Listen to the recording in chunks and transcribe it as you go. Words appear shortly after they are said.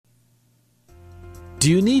Do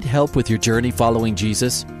you need help with your journey following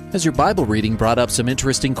Jesus? Has your Bible reading brought up some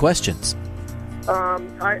interesting questions?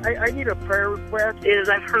 I need a prayer request.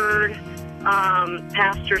 I've heard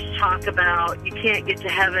pastors talk about you can't get to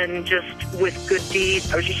heaven just with good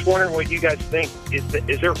deeds. I was just wondering what you guys think. Is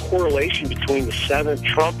there a correlation between the seventh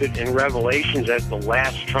trumpet in Revelations as the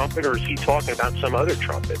last trumpet, or is he talking about some other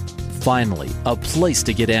trumpet? Finally, a place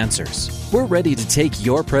to get answers. We're ready to take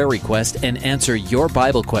your prayer request and answer your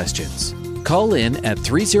Bible questions. Call in at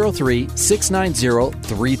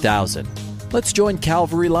 303-690-3000. Let's join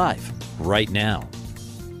Calvary Live right now.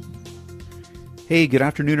 Hey, good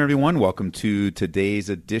afternoon, everyone. Welcome to today's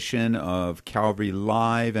edition of Calvary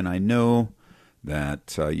Live. And I know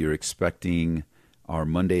that you're expecting our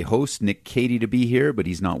Monday host, Nick Cady, to be here, but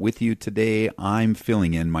he's not with you today. I'm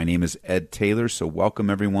filling in. My name is Ed Taylor, so welcome,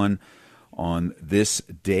 everyone, on this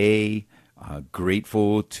day.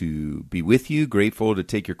 Grateful to be with you, grateful to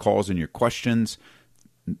take your calls and your questions.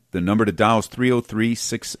 The number to dial is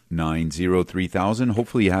 303-690-3000.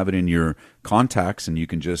 Hopefully you have it in your contacts and you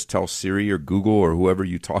can just tell Siri or Google or whoever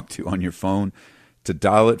you talk to on your phone to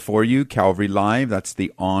dial it for you. Calvary Live, that's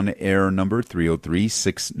the on-air number,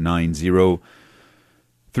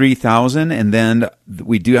 303-690-3000. And then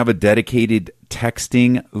we do have a dedicated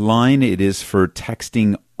texting line. It is for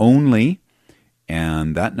texting only.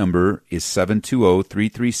 And that number is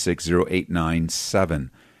 720-336-0897.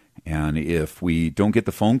 And if we don't get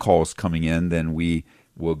the phone calls coming in, then we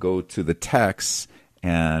will go to the texts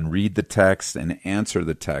and read the text and answer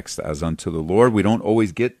the text as unto the Lord. We don't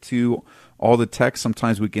always get to all the texts.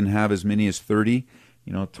 Sometimes we can have as many as 30,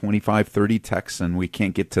 25, 30 texts, and we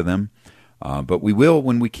can't get to them. But we will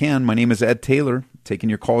when we can. My name is Ed Taylor, taking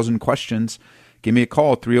your calls and questions. Give me a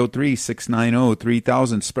call,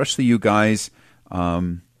 303-690-3000, especially you guys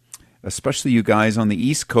on the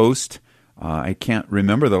East Coast. I can't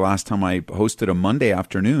remember the last time I hosted a Monday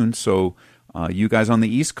afternoon, so you guys on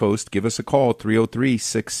the East Coast, give us a call,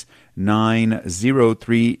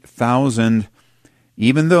 303-690-3000.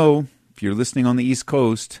 Even though, if you're listening on the East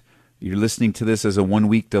Coast, you're listening to this as a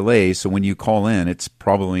 1-week delay, so when you call in, it's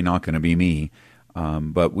probably not going to be me.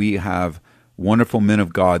 But we have wonderful men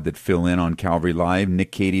of God that fill in on Calvary Live.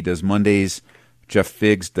 Nick Cady does Mondays, Jeff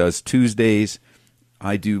Figs does Tuesdays,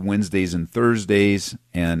 I do Wednesdays and Thursdays,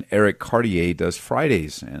 and Eric Cartier does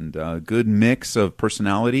Fridays. And a good mix of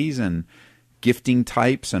personalities and gifting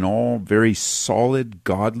types, and all very solid,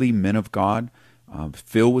 godly men of God,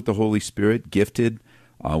 filled with the Holy Spirit, gifted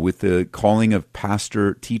with the calling of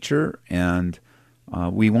pastor, teacher, and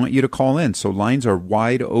we want you to call in. So lines are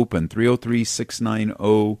wide open,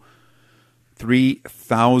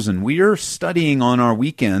 303-690-3000. We are studying on our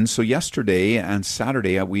weekend. So yesterday and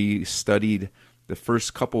Saturday, we studied the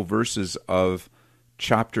first couple verses of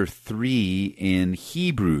chapter 3 in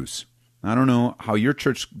Hebrews. I don't know how your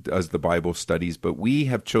church does the Bible studies, but we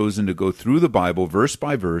have chosen to go through the Bible verse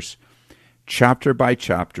by verse, chapter by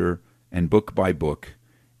chapter, and book by book.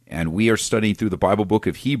 And we are studying through the Bible book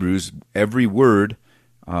of Hebrews, every word,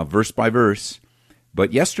 verse by verse.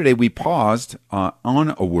 But yesterday we paused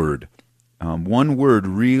on a word. One word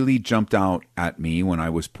really jumped out at me when I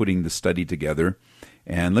was putting the study together.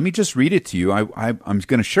 And let me just read it to you. I'm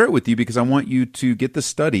going to share it with you because I want you to get the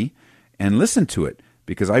study and listen to it,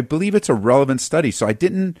 because I believe it's a relevant study. So I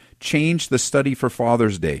didn't change the study for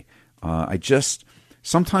Father's Day.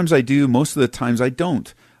 Sometimes I do, most of the times I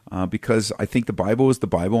don't, because I think the Bible is the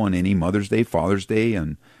Bible on any Mother's Day, Father's Day,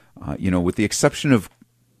 and, with the exception of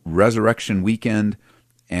Resurrection Weekend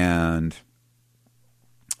and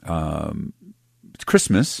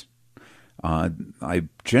Christmas, I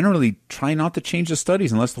generally try not to change the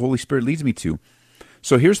studies unless the Holy Spirit leads me to.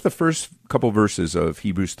 So here's the first couple verses of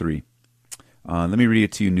Hebrews 3. Let me read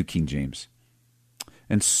it to you, New King James.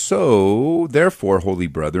 And so, therefore, holy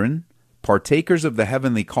brethren, partakers of the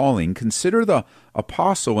heavenly calling, consider the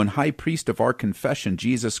apostle and high priest of our confession,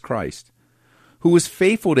 Jesus Christ, who was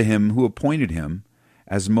faithful to him who appointed him,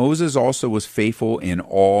 as Moses also was faithful in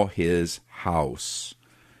all his house.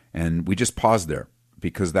 And we just pause there,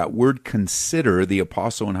 because that word consider, the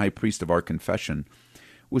apostle and high priest of our confession,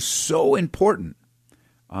 was so important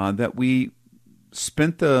that we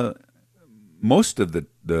spent most of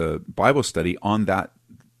the Bible study on that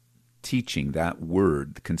teaching. That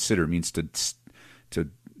word, consider, means to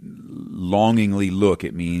longingly look.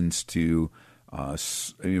 It means to,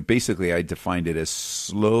 basically I defined it as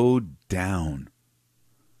slow down.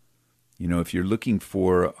 If you're looking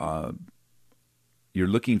for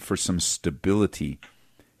some stability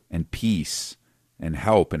and peace and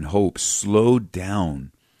help and hope, slow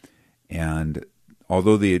down. And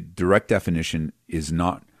although the direct definition is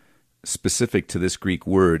not specific to this Greek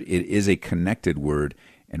word. It is a connected word,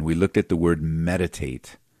 and we looked at the word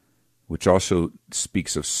meditate, which also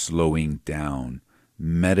speaks of slowing down.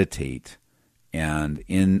 Meditate. And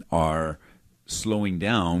in our slowing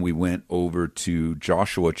down, we went over to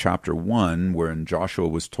Joshua chapter 1, wherein Joshua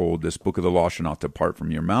was told, this book of the law shall not depart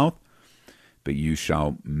from your mouth, but you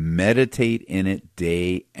shall meditate in it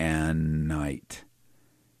day and night.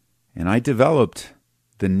 And I developed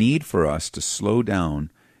the need for us to slow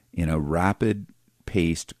down in a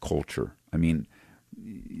rapid-paced culture. I mean,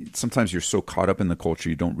 sometimes you're so caught up in the culture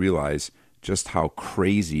you don't realize just how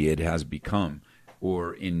crazy it has become.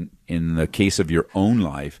 Or in the case of your own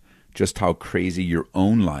life, just how crazy your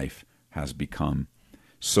own life has become.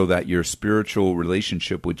 So that your spiritual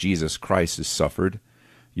relationship with Jesus Christ has suffered.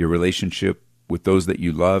 Your relationship with those that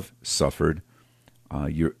you love suffered.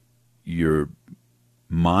 Your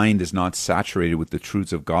mind is not saturated with the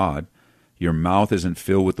truths of God. Your mouth isn't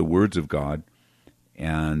filled with the words of God.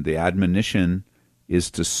 And the admonition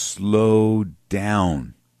is to slow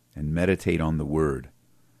down and meditate on the word.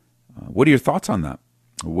 What are your thoughts on that?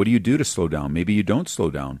 What do you do to slow down? Maybe you don't slow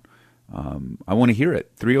down. I want to hear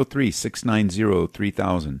it.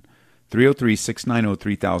 303-690-3000.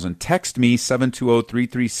 303-690-3000. Text me,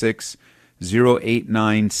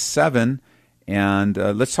 720-336-0897. And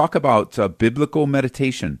let's talk about biblical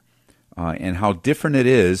meditation and how different it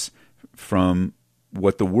is from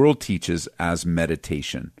what the world teaches as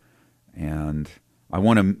meditation. And I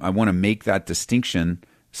want to make that distinction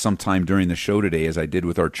sometime during the show today, as I did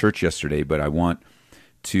with our church yesterday, but I want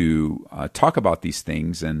to talk about these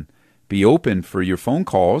things and be open for your phone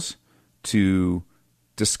calls to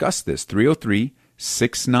discuss this.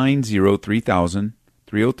 303-690-3000.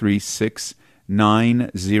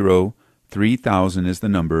 303-690-3000 is the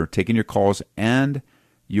number. Taking your calls and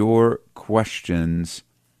your questions.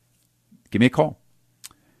 Give me a call.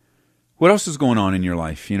 What else is going on in your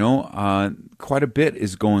life? Quite a bit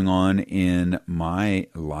is going on in my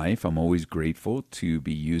life. I'm always grateful to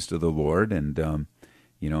be used of the Lord and,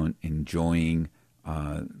 enjoying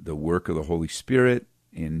the work of the Holy Spirit,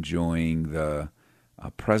 enjoying the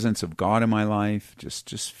presence of God in my life,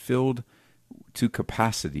 just filled to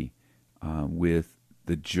capacity with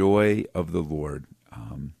the joy of the Lord.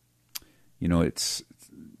 It's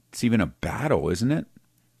even a battle, isn't it?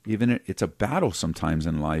 It's a battle sometimes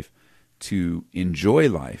in life to enjoy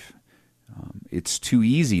life. It's too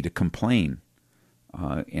easy to complain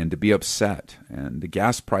and to be upset. And the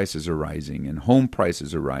gas prices are rising, and home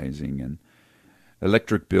prices are rising, and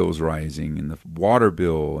electric bills rising, and the water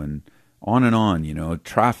bill, and on.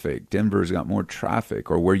 Traffic. Denver's got more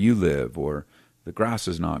traffic, or where you live, or the grass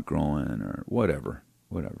is not growing, or whatever.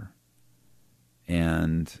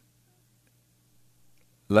 And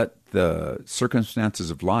let the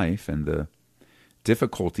circumstances of life and the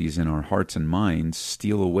difficulties in our hearts and minds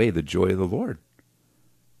steal away the joy of the Lord.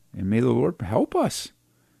 And may the Lord help us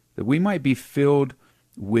that we might be filled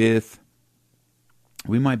with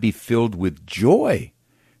joy,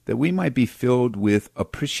 that we might be filled with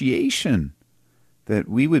appreciation, that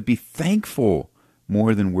we would be thankful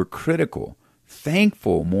more than we're critical,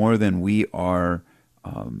 thankful more than we are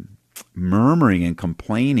murmuring and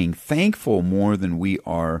complaining, thankful more than we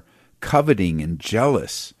are coveting and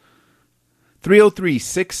jealous.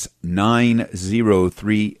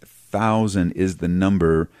 303-690-3000 is the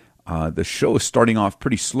number. The show is starting off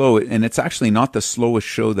pretty slow, and it's actually not the slowest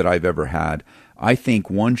show that I've ever had. I think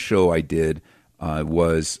one show I did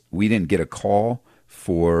was we didn't get a call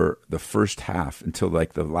for the first half until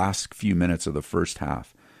like the last few minutes of the first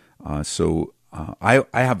half. So I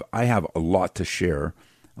have a lot to share,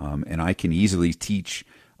 and I can easily teach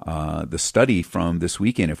the study from this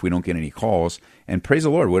weekend if we don't get any calls. And praise the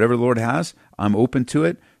Lord, whatever the Lord has, I'm open to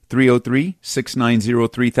it.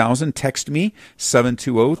 303-690-3000. Text me,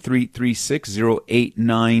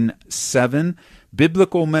 720-336-0897.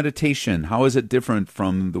 Biblical meditation, how is it different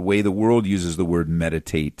from the way the world uses the word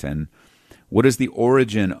meditate? And what is the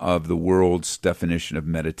origin of the world's definition of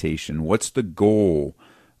meditation? What's the goal?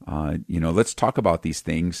 Let's talk about these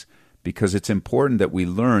things because it's important that we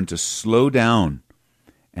learn to slow down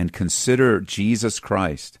and consider Jesus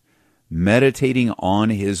Christ, meditating on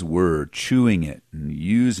His Word, chewing it and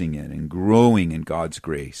using it and growing in God's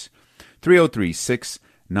grace.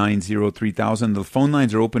 303-690-3000. The phone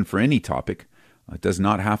lines are open for any topic. It does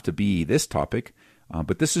not have to be this topic,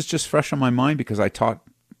 but this is just fresh on my mind because I taught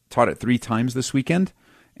it 3 times this weekend,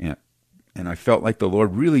 and I felt like the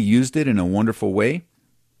Lord really used it in a wonderful way,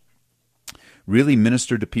 really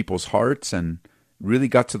ministered to people's hearts, and really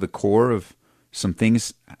got to the core of some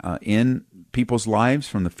things in people's lives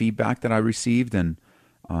from the feedback that I received, and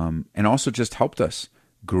also just helped us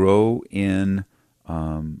grow in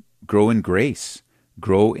grace,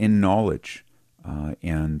 grow in knowledge,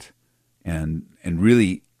 and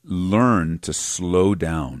really learn to slow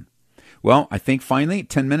down. Well, I think finally,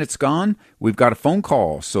 10 minutes gone, we've got a phone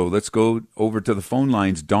call. So let's go over to the phone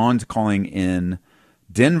lines. Don's calling in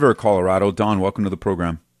Denver, Colorado. Don, welcome to the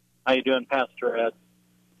program. How you doing, Pastor Ed?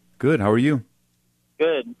 Good. How are you?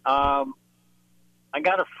 Good. I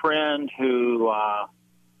got a friend who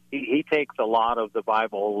he takes a lot of the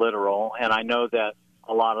Bible literal, and I know that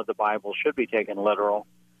a lot of the Bible should be taken literal.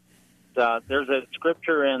 There's a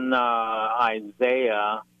scripture in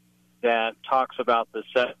Isaiah that talks about the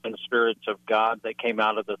seven spirits of God that came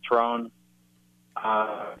out of the throne.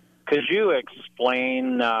 Could you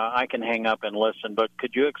explain, I can hang up and listen, but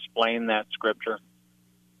could you explain that scripture?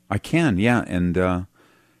 I can, yeah. And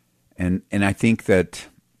I think that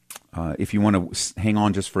if you want to hang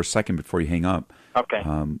on just for a second before you hang up, okay.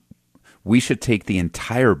 We should take the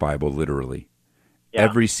entire Bible literally. Yeah.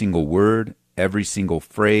 Every single word, every single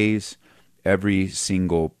phrase, every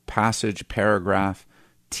single passage, paragraph,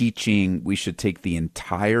 teaching, we should take the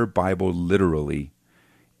entire Bible literally,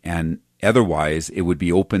 and otherwise it would be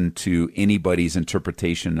open to anybody's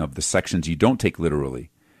interpretation of the sections you don't take literally.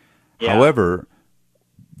 Yeah. However,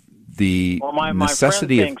 my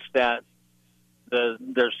necessity friend thinks that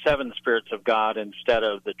there's seven spirits of God instead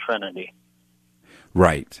of the Trinity.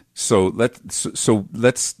 Right. So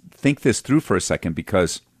let's think this through for a second,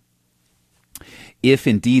 because if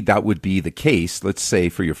indeed that would be the case, let's say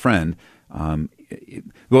for your friend,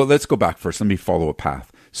 well, let's go back first. Let me follow a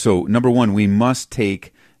path. So, number one, we must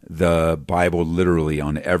take the Bible literally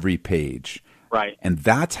on every page. Right. And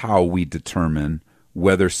that's how we determine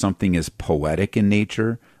whether something is poetic in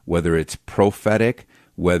nature, whether it's prophetic,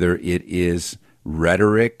 whether it is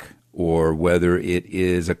rhetoric, or whether it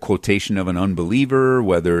is a quotation of an unbeliever,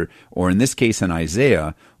 or in this case in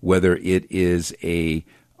Isaiah, whether it is a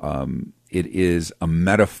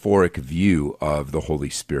metaphoric view of the Holy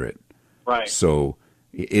Spirit. Right. So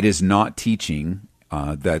it is not teaching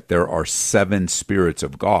that there are seven spirits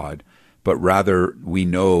of God, but rather we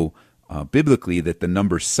know biblically that the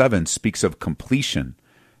number 7 speaks of completion.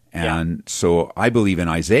 And so I believe in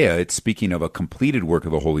Isaiah, it's speaking of a completed work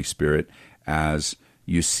of the Holy Spirit as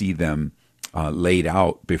you see them laid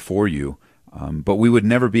out before you. But we would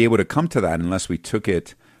never be able to come to that unless we took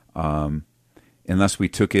it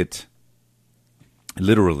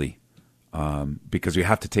literally. Because we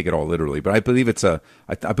have to take it all literally, but I believe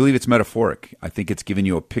it's metaphoric. I think it's giving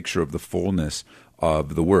you a picture of the fullness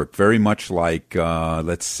of the work, very much like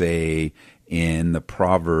let's say in the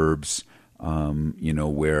Proverbs,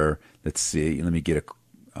 where let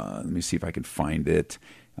me see if I can find it.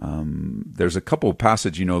 There's a couple of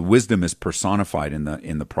passages. Wisdom is personified in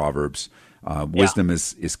the Proverbs. Wisdom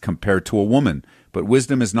is compared to a woman, but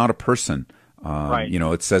wisdom is not a person. Right.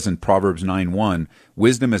 It says in Proverbs 9:1,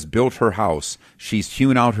 wisdom has built her house. She's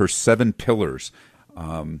hewn out her 7 pillars.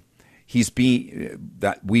 We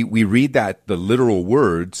read that the literal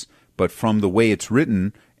words, but from the way it's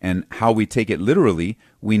written and how we take it literally,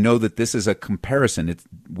 we know that this is a comparison.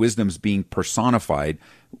 Wisdom's being personified.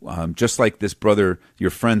 Just like this brother,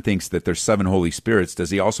 your friend, thinks that there's 7 Holy Spirits.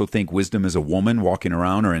 Does he also think wisdom is a woman walking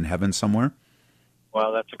around or in heaven somewhere?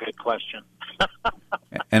 Well, that's a good question.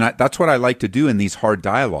 And that's what I like to do in these hard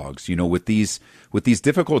dialogues, with these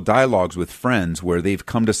difficult dialogues with friends where they've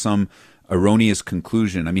come to some erroneous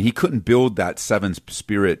conclusion. I mean, he couldn't build that 7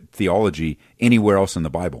 spirit theology anywhere else in the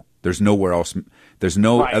Bible. There's nowhere else. There's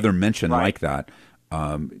no other mention like that.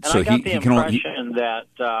 And so I got he can only. That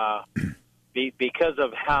because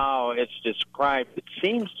of how it's described, it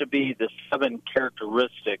seems to be the 7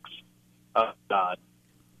 characteristics of God.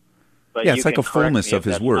 But yeah, it's like a fullness of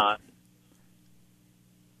His work. Not.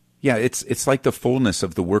 Yeah, it's like the fullness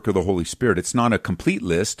of the work of the Holy Spirit. It's not a complete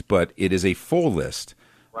list, but it is a full list.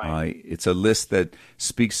 Right. It's a list that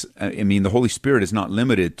speaks. I mean, the Holy Spirit is not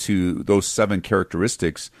limited to those 7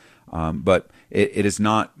 characteristics, but it is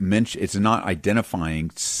not mentioned. It's not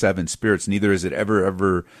identifying 7 spirits. Neither is it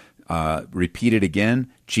ever repeated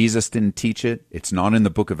again. Jesus didn't teach it. It's not in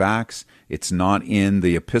the Book of Acts. It's not in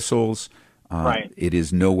the epistles. It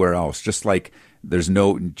is nowhere else. Just like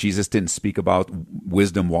Jesus didn't speak about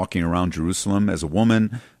wisdom walking around Jerusalem as a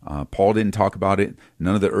woman. Paul didn't talk about it.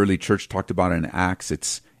 None of the early church talked about it in Acts.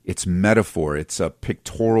 It's metaphor. It's a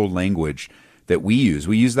pictorial language that we use.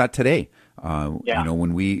 We use that today.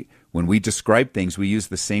 When we describe things, we use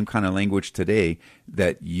the same kind of language today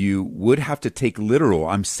that you would have to take literal.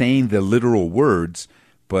 I'm saying the literal words,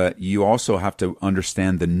 but you also have to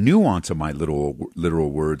understand the nuance of my literal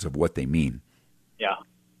words of what they mean. Yeah.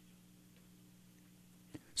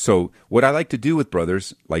 So what I like to do with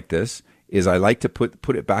brothers like this is I like to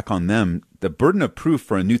put it back on them. The burden of proof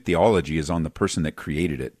for a new theology is on the person that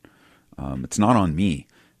created it. It's not on me.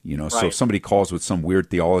 Right. So if somebody calls with some weird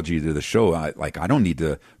theology to the show, I don't need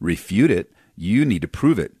to refute it. You need to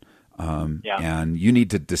prove it. And you need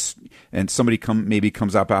to and somebody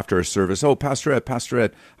comes up after a service. Oh, Pastor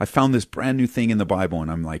Ed, I found this brand new thing in the Bible, and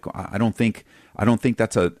I'm like, I don't think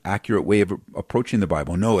that's an accurate way of approaching the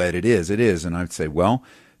Bible. No, Ed, it is. And I'd say, well,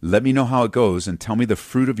 let me know how it goes, and tell me the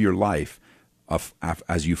fruit of your life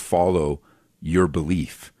as you follow your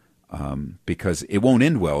belief. Because it won't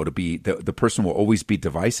end well. It'll be the person will always be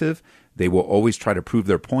divisive. They will always try to prove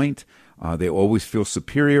their point. They always feel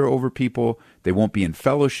superior over people. They won't be in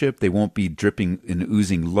fellowship. They won't be dripping and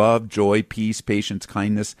oozing love, joy, peace, patience,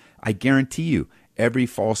 kindness. I guarantee you, every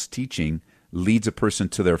false teaching leads a person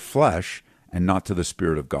to their flesh and not to the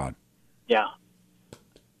Spirit of God. Yeah.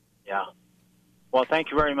 Well,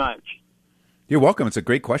 thank you very much. You're welcome. It's a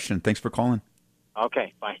great question. Thanks for calling.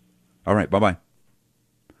 Okay, bye. All right, bye-bye.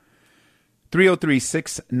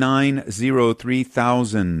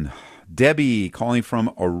 303-690-3000. Debbie calling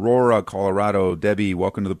from Aurora, Colorado. Debbie,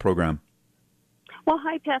 welcome to the program. Well,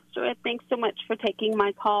 hi, Pastor Ed. Thanks so much for taking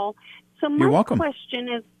my call. So You're welcome. question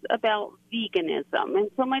is about veganism.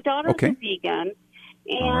 And so my daughter's a vegan.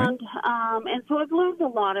 And so I've learned a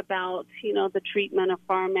lot about, the treatment of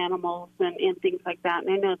farm animals and things like that.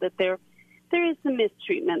 And I know that there is some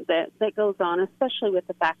mistreatment that goes on, especially with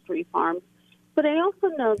the factory farms. But I also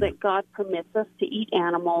know that God permits us to eat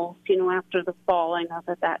animals, after the fall. I know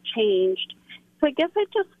that changed. So I guess I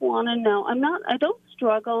just want to know, I don't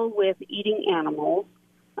struggle with eating animals.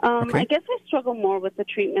 I guess I struggle more with the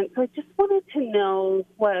treatment. So I just wanted to know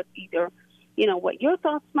what what your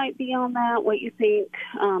thoughts might be on that, what you think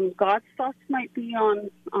God's thoughts might be on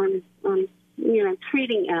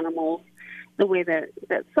treating animals the way that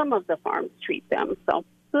some of the farms treat them. So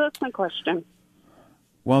that's my question.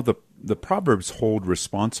 Well, the Proverbs hold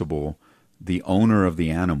responsible the owner of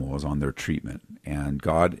the animals on their treatment. And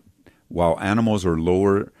God, while animals are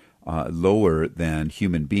lower than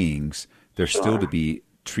human beings, they're still to be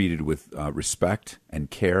treated with respect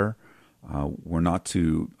and care. We're not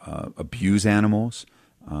to abuse animals.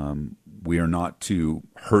 We are not to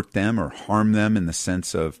hurt them or harm them in the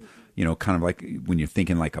sense of, kind of like when you're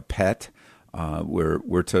thinking like a pet.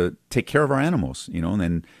 We're to take care of our animals, and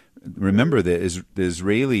then remember the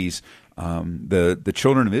Israelis, the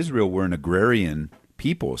children of Israel were an agrarian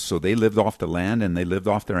people, so they lived off the land and they lived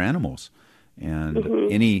off their animals.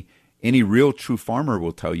 And any real true farmer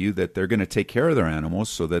will tell you that they're going to take care of their animals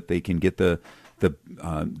so that they can get they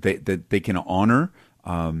can honor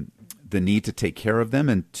the need to take care of them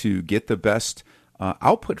and to get the best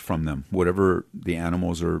output from them, whatever the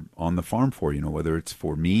animals are on the farm for, whether it's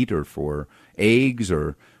for meat or for eggs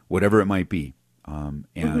or whatever it might be.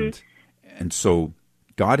 And so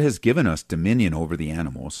God has given us dominion over the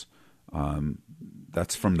animals.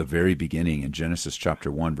 That's from the very beginning in Genesis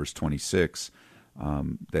chapter 1, verse 26,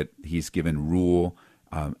 that he's given rule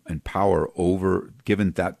and power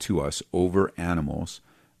given that to us over animals.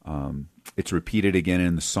 It's repeated again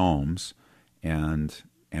in the Psalms, and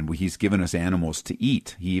he's given us animals to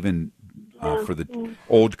eat. He even, for the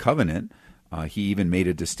Old Covenant, he even made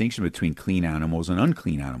a distinction between clean animals and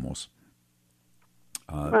unclean animals.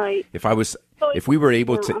 Right. If we were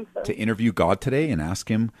able to interview God today and ask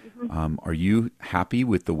him, are you happy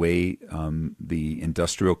with the way the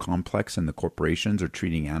industrial complex and the corporations are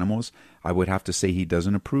treating animals? I would have to say he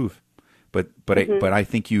doesn't approve. But I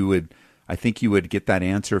think you would get that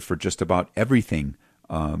answer for just about everything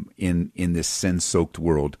in this sin-soaked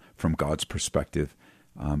world from God's perspective,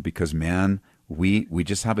 because man, we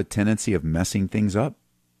just have a tendency of messing things up.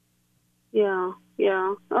 Yeah.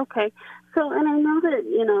 Okay. So, and I know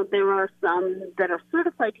that, there are some that are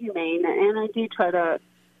certified humane, and I do try to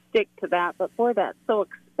stick to that, but boy, that's so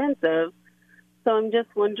expensive. So I'm just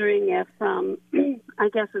wondering if, I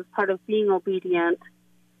guess as part of being obedient,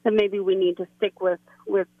 that maybe we need to stick with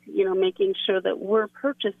making sure that we're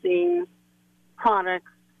purchasing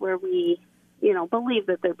products where we, believe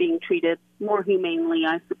that they're being treated more humanely,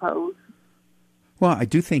 I suppose. Well, I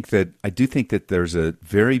do think that there's a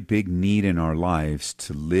very big need in our lives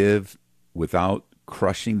to live without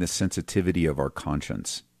crushing the sensitivity of our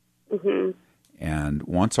conscience. Mm-hmm. And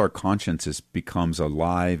once our conscience becomes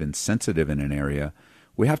alive and sensitive in an area,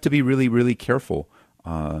 we have to be really, really careful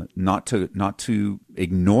not to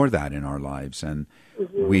ignore that in our lives. And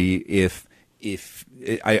the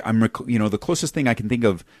closest thing I can think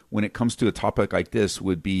of when it comes to a topic like this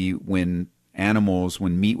would be when animals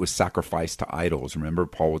when meat was sacrificed to idols. Remember,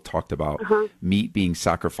 Paul talked about meat being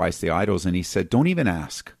sacrificed to idols, and he said, don't even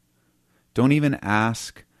ask. Don't even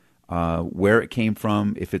ask where it came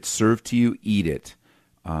from. If it's served to you, eat it.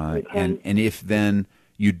 And if then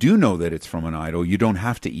you do know that it's from an idol, you don't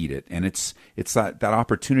have to eat it. And it's that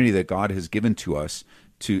opportunity that God has given to us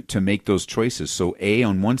to make those choices. So A,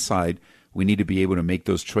 on one side, we need to be able to make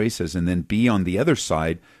those choices. And then B, on the other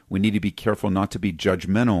side, we need to be careful not to be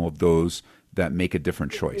judgmental of those that make a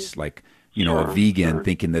different choice. Like, a vegan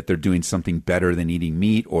thinking that they're doing something better than eating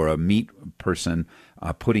meat, or a meat person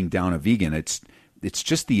putting down a vegan. It's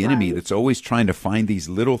just the enemy that's always trying to find these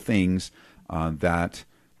little things that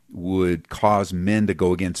would cause men to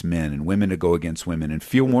go against men and women to go against women and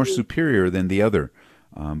feel more superior than the other.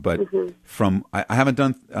 But I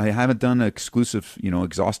haven't done exclusive,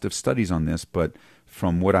 exhaustive studies on this, but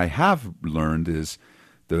from what I have learned is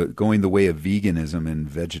going the way of veganism and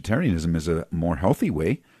vegetarianism is a more healthy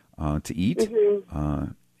way to eat.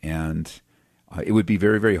 And it would be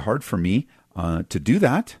very, very hard for me to do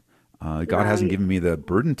that. God hasn't given me the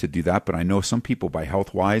burden to do that, but I know some people by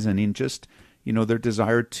health wise and in just, their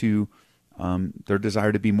desire to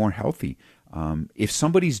be more healthy. If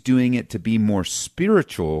somebody's doing it to be more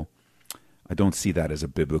spiritual, I don't see that as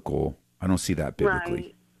biblically.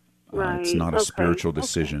 Right. It's not a spiritual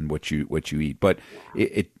decision what you eat, but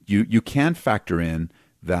you can factor in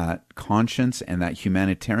that conscience and that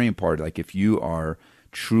humanitarian part. Like if you are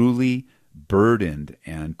truly burdened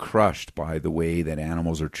and crushed by the way that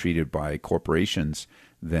animals are treated by corporations,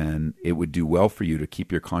 then it would do well for you to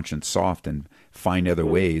keep your conscience soft and find other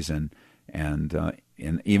ways. And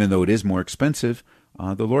even though it is more expensive,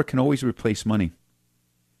 the Lord can always replace money.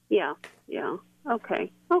 Yeah. Okay.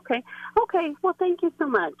 Well, thank you so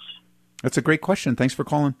much. That's a great question. Thanks for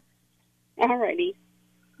calling. All righty.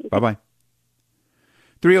 Bye-bye.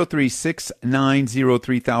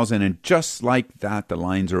 303-690-3000. And just like that, the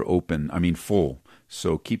lines are full.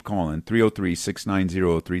 So keep calling.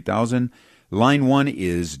 303-690-3000. Line 1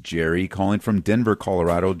 is Jerry calling from Denver,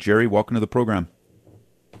 Colorado. Jerry, welcome to the program.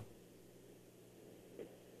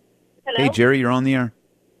 Hello? Hey, Jerry, you're on the air.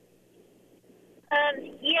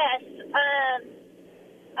 Yes.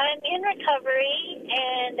 I'm in recovery,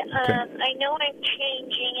 and I know I'm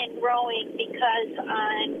changing and growing because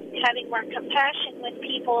I'm having more compassion with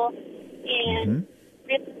people and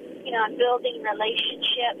I'm building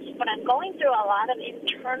relationships, but I'm going through a lot of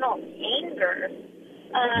internal anger,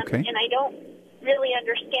 and I don't really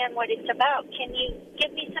understand what it's about. Can you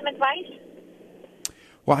give me some advice?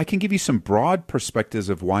 Well, I can give you some broad perspectives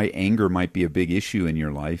of why anger might be a big issue in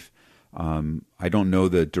your life. I don't know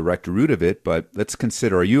the direct root of it, but let's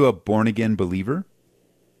consider, are you a born-again believer?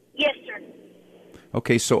 Yes, sir.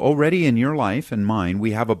 Okay, so already in your life and mine,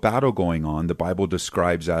 we have a battle going on the Bible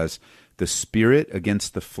describes as the spirit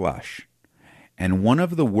against the flesh. And one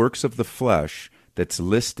of the works of the flesh that's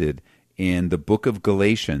listed in the book of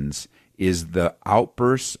Galatians is the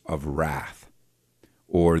outbursts of wrath.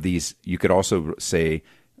 Or these, you could also say,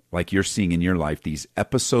 like you're seeing in your life, these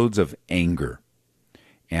episodes of anger.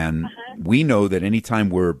 And we know that anytime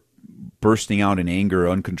we're bursting out in anger,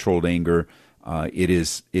 uncontrolled anger, it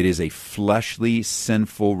is a fleshly,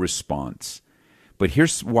 sinful response. But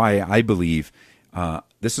here's why I believe,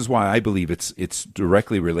 it's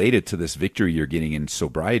directly related to this victory you're getting in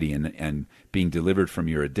sobriety and being delivered from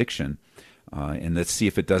your addiction. And let's see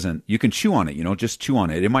if it doesn't, you can chew on it, just chew on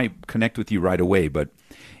it. It might connect with you right away. But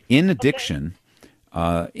in addiction,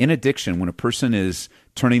 when a person is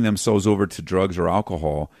turning themselves over to drugs or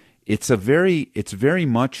alcohol, it's very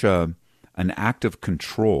much an act of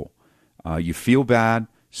control. You feel bad,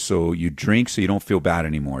 so you drink so you don't feel bad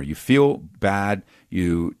anymore. You feel bad,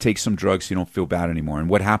 you take some drugs so you don't feel bad anymore. And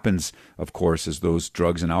what happens, of course, is those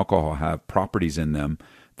drugs and alcohol have properties in them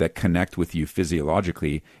that connect with you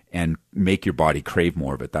physiologically and make your body crave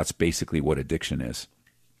more of it. That's basically what addiction is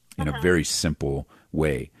in a very simple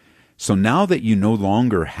way. So now that you no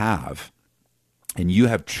longer have, and you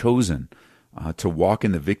have chosen to walk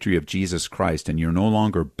in the victory of Jesus Christ, and you're no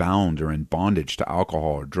longer bound or in bondage to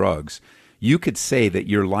alcohol or drugs, you could say that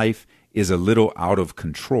your life is a little out of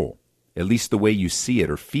control, at least the way you see it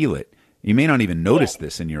or feel it. You may not even notice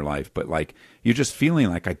this in your life, but like you're just feeling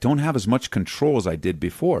like I don't have as much control as I did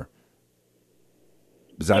before.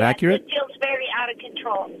 Is that accurate? It feels very out of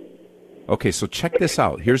control. Okay, so check this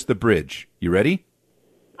out. Here's the bridge. You ready?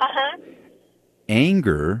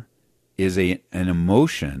 Anger is an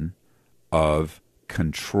emotion of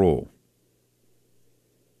control.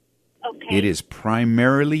 Okay. It is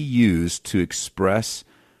primarily used to express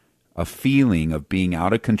a feeling of being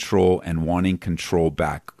out of control and wanting control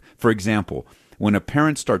back. For example, when a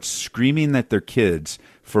parent starts screaming at their kids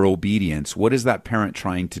for obedience, what is that parent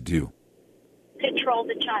trying to do? Control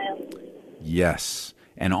the child. Yes.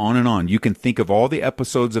 And on and on. You can think of all the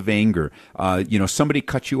episodes of anger. Somebody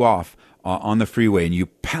cut you off on the freeway and you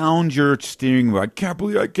pound your steering wheel. I can't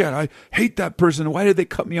believe I hate that person. Why did they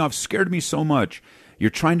cut me off? Scared me so much. You're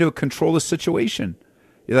trying to control the situation.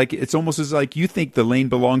 Like, it's almost as like you think the lane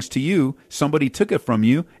belongs to you. Somebody took it from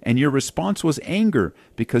you, and your response was anger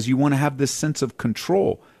because you want to have this sense of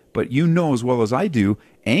control. But you know as well as I do,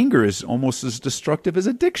 anger is almost as destructive as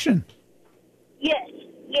addiction. Yes,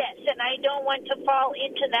 and I don't want to fall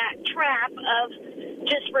into that trap of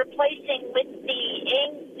just replacing with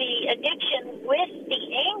the addiction with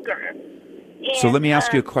the anger. And, so let me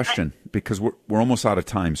ask you a question, because we're almost out of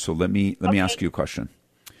time. So let me ask you a question.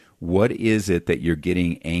 What is it that you're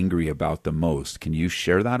getting angry about the most? Can you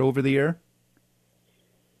share that over the air?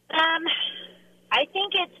 I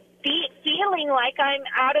think it's feeling like I'm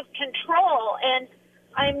out of control, and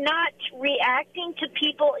I'm not reacting to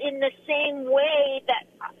people in the same way that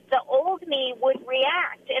the old me would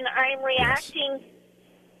react, and I'm reacting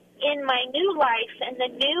in my new life and the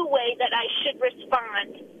new way that I should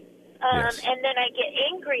respond. And then I get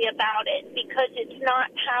angry about it because it's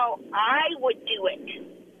not how I would do it.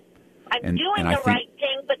 I'm doing the right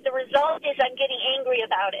thing, but the result is I'm getting angry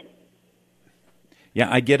about it.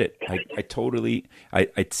 Yeah, I get it. I totally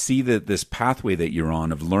see this pathway that you're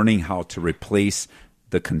on of learning how to replace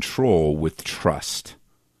the control with trust,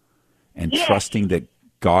 and trusting that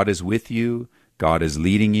God is with you, God is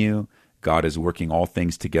leading you, God is working all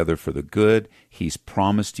things together for the good. He's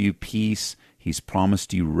promised you peace. He's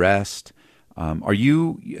promised you rest.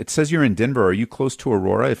 It says you're in Denver. Are you close to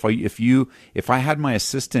Aurora? If I had my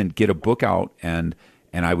assistant get a book out and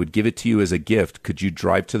I would give it to you as a gift, could you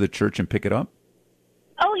drive to the church and pick it up?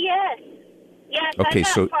 Oh, yes. Yes, okay,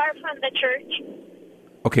 I'm not far from the church.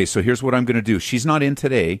 Okay, so here's what I'm going to do. She's not in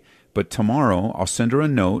today, but tomorrow I'll send her a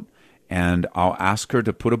note and I'll ask her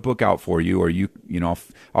to put a book out for you, or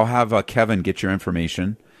I'll have Kevin get your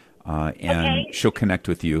information. And she'll connect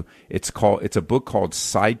with you. It's a book called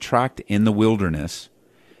Sidetracked in the Wilderness.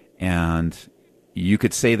 And you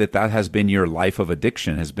could say that has been your life of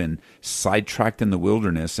addiction, has been sidetracked in the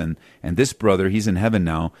wilderness. And this brother, he's in heaven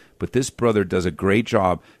now, but this brother does a great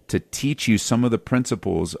job to teach you some of the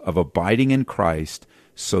principles of abiding in Christ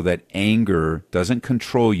so that anger doesn't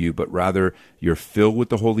control you, but rather you're filled with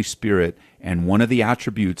the Holy Spirit. And one of the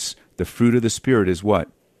attributes, the fruit of the Spirit, is what?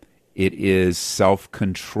 It is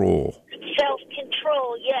self-control.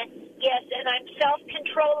 Self-control, yes. And I'm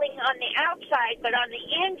self-controlling on the outside, but on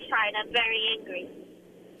the inside, I'm very angry.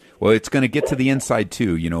 Well, it's going to get to the inside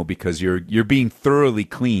too, because you're being thoroughly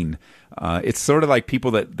clean. It's sort of like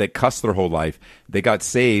people that cuss their whole life. They got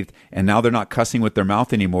saved, and now they're not cussing with their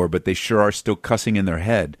mouth anymore, but they sure are still cussing in their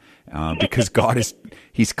head because God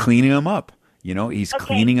He's cleaning them up. He's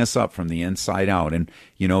cleaning us up from the inside out. And,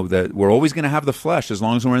 that we're always going to have the flesh. As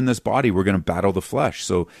long as we're in this body, we're going to battle the flesh.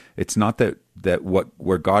 So it's not that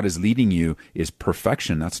where God is leading you is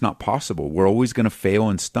perfection. That's not possible. We're always going to fail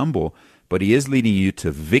and stumble, but He is leading you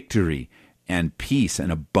to victory and peace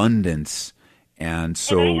and abundance. And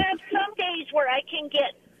so I have some days where I can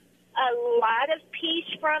get a lot of peace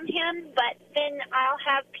from Him, but then I'll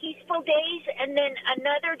have peaceful days. And then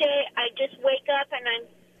another day I just wake up and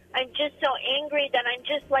I'm just so angry that I'm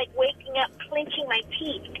just like waking up, clenching my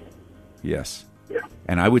teeth. Yes.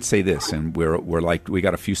 And I would say this, and we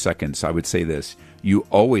got a few seconds. I would say this: you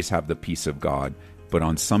always have the peace of God, but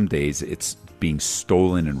on some days it's being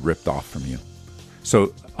stolen and ripped off from you.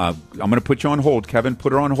 So I'm going to put you on hold. Kevin,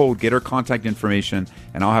 put her on hold, get her contact information,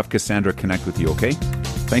 and I'll have Cassandra connect with you, okay?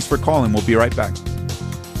 Thanks for calling. We'll be right back.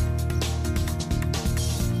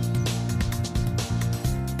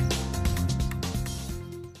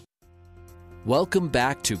 Welcome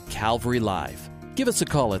back to Calvary Live. Give us a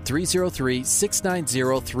call at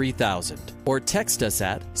 303-690-3000 or text us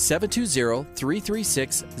at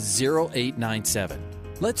 720-336-0897.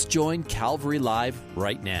 Let's join Calvary Live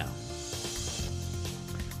right now.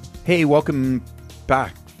 Hey, welcome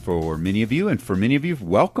back for many of you, and for many of you,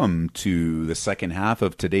 welcome to the second half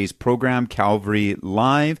of today's program, Calvary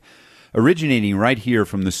Live, originating right here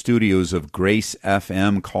from the studios of Grace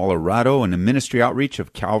FM Colorado and the ministry outreach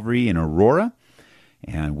of Calvary in Aurora.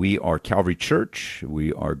 And we are Calvary Church.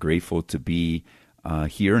 We are grateful to be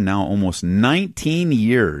here now almost 19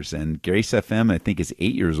 years. And Grace FM, I think, is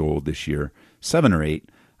 8 years old this year, 7 or 8.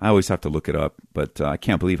 I always have to look it up, but I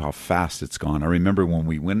can't believe how fast it's gone. I remember when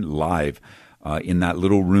we went live in that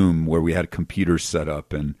little room where we had computers set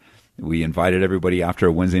up, and we invited everybody after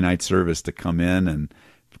a Wednesday night service to come in and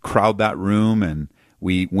crowd that room, and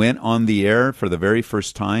we went on the air for the very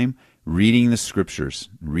first time reading the scriptures,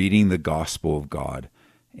 reading the gospel of God.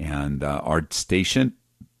 And our station,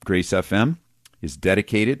 Grace FM, is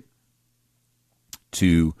dedicated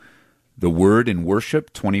to the word and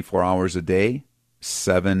worship 24 hours a day,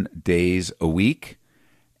 7 days a week,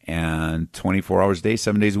 and 24 hours a day,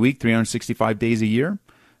 7 days a week, 365 days a year.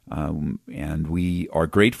 And we are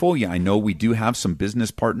grateful. Yeah, I know we do have some business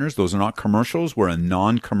partners. Those are not commercials. We're a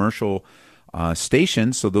non-commercial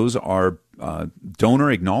station, so those are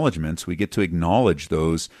donor acknowledgments. We get to acknowledge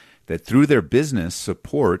those that through their business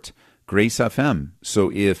support Grace FM.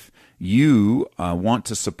 So if you want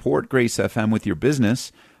to support Grace FM with your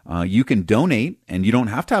business, you can donate, and you don't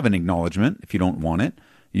have to have an acknowledgement if you don't want it.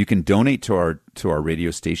 You can donate to our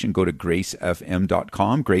radio station. Go to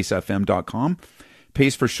gracefm.com, gracefm.com.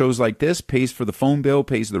 Pays for shows like this, pays for the phone bill,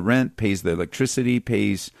 pays the rent, pays the electricity,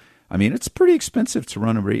 it's pretty expensive to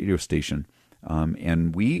run a radio station.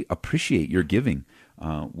 And we appreciate your giving.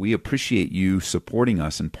 We appreciate you supporting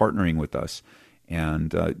us and partnering with us.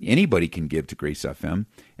 And anybody can give to Grace FM.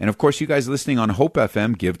 And of course, you guys listening on Hope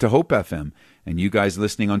FM, give to Hope FM. And you guys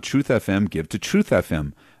listening on Truth FM, give to Truth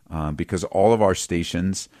FM. Because all of our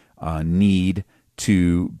stations need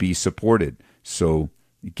to be supported. So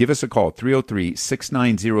give us a call,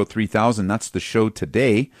 303-690-3000. That's the show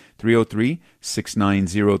today,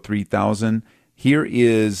 303-690-3000. Here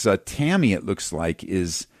is Tammy, it looks like,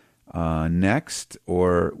 is next.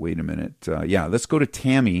 Or wait a minute. Let's go to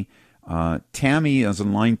Tammy. Tammy is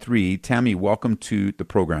on line 3. Tammy, welcome to the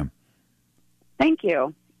program. Thank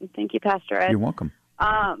you. Thank you, Pastor Ed. You're welcome.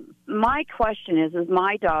 My question is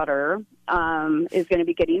my daughter is going to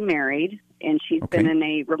be getting married, and she's been in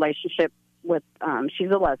a relationship with, she's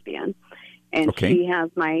a lesbian, and she has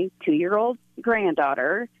my 2-year-old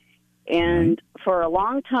granddaughter. And for a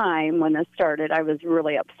long time when this started, I was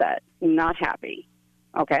really upset, not happy.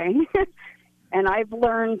 Okay. And I've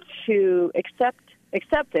learned to accept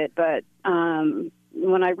it. But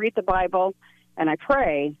when I read the Bible and I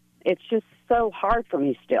pray, it's just so hard for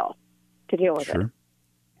me still to deal with it.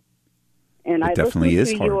 And I listen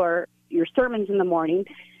to your sermons in the morning.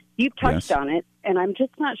 You've touched on it, and I'm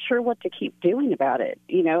just not sure what to keep doing about it.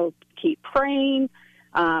 Keep praying.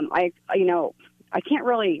 I can't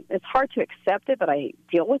really, it's hard to accept it, but I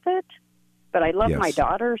deal with it. But I love my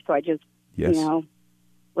daughter, so I just,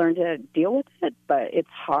 learn to deal with it, but it's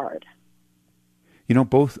hard.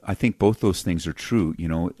 I think both those things are true.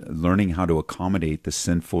 Learning how to accommodate the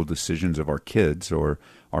sinful decisions of our kids or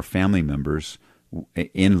our family members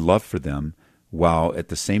in love for them, while at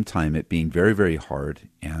the same time it being very, very hard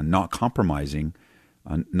and not compromising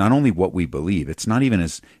on not only what we believe.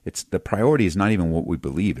 The priority is not even what we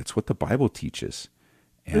believe. It's what the Bible teaches.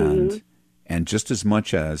 And just as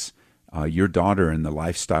much as your daughter and the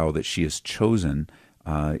lifestyle that she has chosen,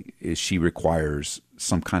 she requires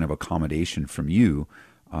some kind of accommodation from you.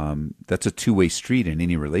 That's a two-way street in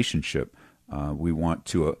any relationship. We want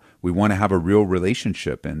to have a real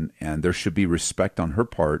relationship, and there should be respect on her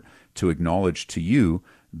part to acknowledge to you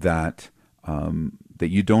that that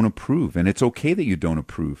you don't approve, and it's okay that you don't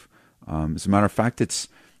approve. As a matter of fact, it's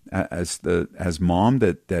as mom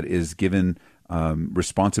that is given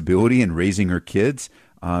responsibility in raising her kids.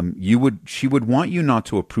 She would want you not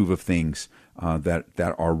to approve of things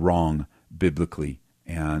that are wrong biblically.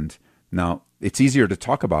 And now it's easier to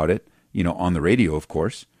talk about it, on the radio, of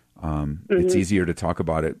course. It's easier to talk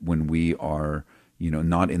about it when we are,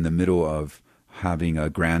 not in the middle of having a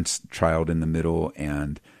grandchild in the middle,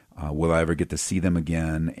 and will I ever get to see them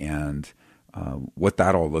again, and what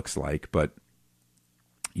that all looks like. But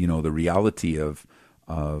the reality of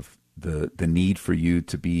the need for you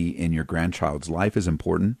to be in your grandchild's life is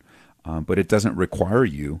important, but it doesn't require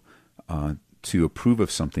you to approve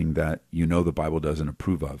of something that the Bible doesn't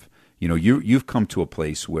approve of. You've come to a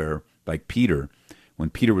place where, like Peter, when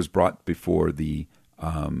Peter was brought before the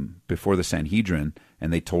Sanhedrin,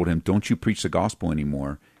 and they told him, "Don't you preach the gospel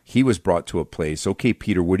anymore," he was brought to a place. Okay,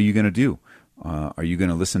 Peter, what are you going to do? Are you going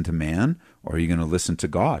to listen to man, or are you going to listen to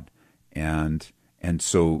God? And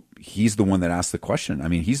so he's the one that asked the question. I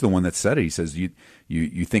mean, he's the one that said it. He says, "You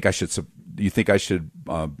think I should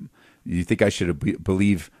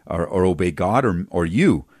believe or obey God or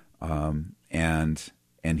you?"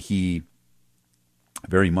 And he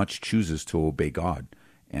very much chooses to obey God.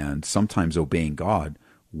 And sometimes obeying God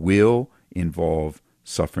will involve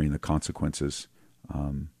suffering the consequences.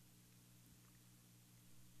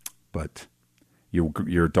 But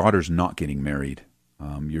your daughter's not getting married.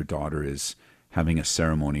 Your daughter is having a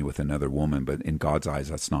ceremony with another woman, but in God's eyes,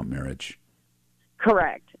 that's not marriage.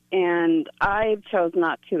 Correct. And I chose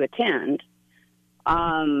not to attend.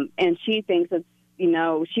 And she thinks it's,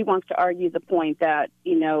 she wants to argue the point that,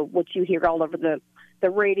 what you hear all over the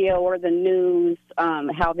radio or the news,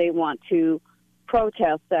 how they want to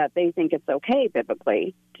protest that they think it's okay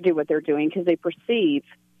biblically to do what they're doing because they perceive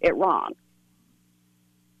it wrong.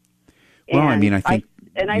 Well, I think...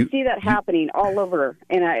 I see that happening all over,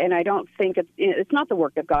 and I don't think it's not the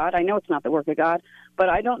work of God. I know it's not the work of God, but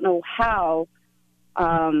I don't know how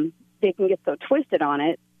they can get so twisted on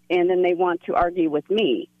it, and then they want to argue with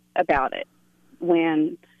me about it.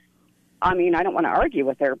 When, I don't want to argue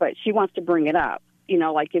with her, but she wants to bring it up.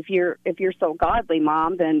 Like if you're so godly,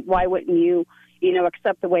 Mom, then why wouldn't you,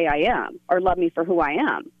 accept the way I am or love me for who I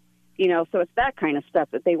am? So it's that kind of stuff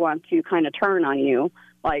that they want to kind of turn on you.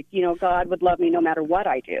 Like, God would love me no matter what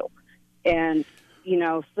I do. And,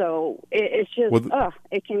 so it's just,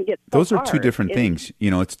 it can get so those are hard. two different things.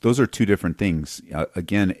 Those are two different things.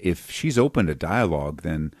 Again, if she's open to dialogue,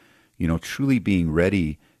 then, truly being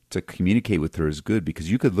ready to communicate with her is good,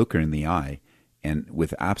 because you could look her in the eye and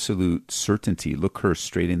with absolute certainty, look her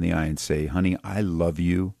straight in the eye and say, honey, I love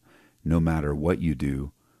you no matter what you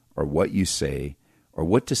do or what you say or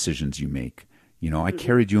what decisions you make. I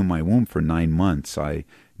carried you in my womb for 9 months. I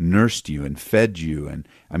nursed you and fed you. And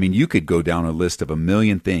you could go down a list of a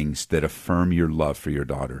million things that affirm your love for your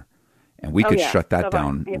daughter. And we could shut that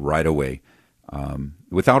down right away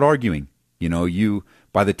without arguing.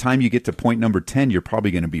 By the time you get to point number 10, you're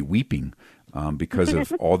probably going to be weeping because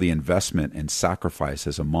of all the investment and sacrifice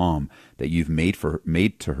as a mom that you've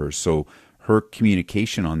made to her. So her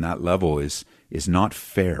communication on that level is not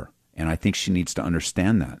fair. And I think she needs to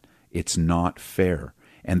understand that. It's not fair.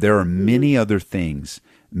 And there are many other things,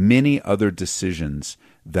 many other decisions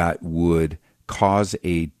that would cause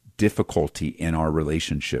a difficulty in our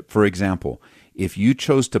relationship. For example, if you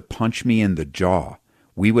chose to punch me in the jaw,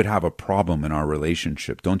 we would have a problem in our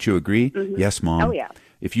relationship. Don't you agree? Mm-hmm. Yes, Mom. Oh, yeah.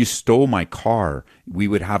 If you stole my car, we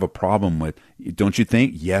would have a problem with, don't you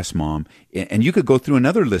think? Yes, Mom. And you could go through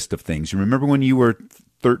another list of things. You remember when you were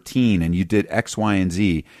 13 and you did X, Y, and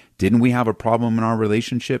Z, didn't we have a problem in our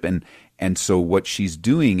relationship? And so what she's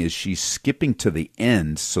doing is she's skipping to the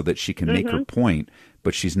end so that she can make her point,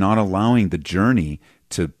 but she's not allowing the journey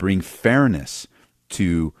to bring fairness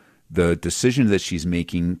to the decision that she's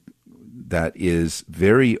making that is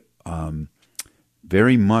very,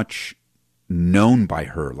 very much known by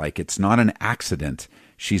her. Like it's not an accident.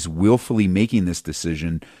 She's willfully making this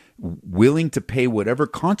decision, willing to pay whatever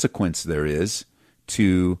consequence there is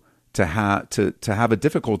to have a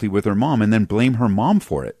difficulty with her mom, and then blame her mom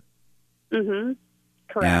for it. Mm-hmm.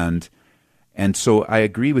 Correct. And so I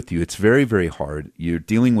agree with you. It's very, very hard. You're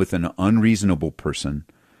dealing with an unreasonable person.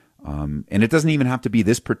 And it doesn't even have to be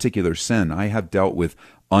this particular sin. I have dealt with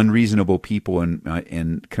unreasonable people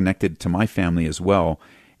and connected to my family as well.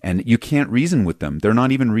 And you can't reason with them. They're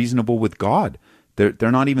not even reasonable with God.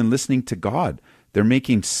 They're not even listening to God. They're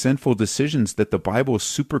making sinful decisions that the Bible is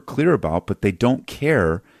super clear about, but they don't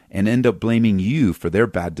care and end up blaming you for their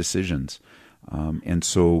bad decisions. And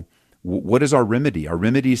so what is our remedy? Our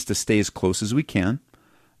remedy is to stay as close as we can.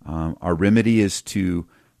 Our remedy is to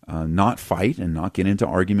not fight and not get into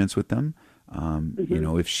arguments with them.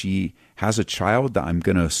 If she has a child, I'm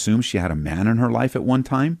going to assume she had a man in her life at one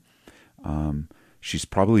time. She's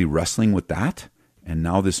probably wrestling with that. And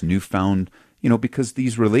now this newfound, because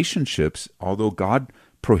these relationships, although God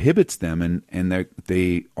prohibits them and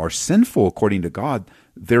they are sinful according to God,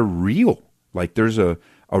 they're real. Like there's a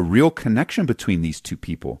real connection between these two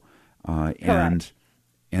people. And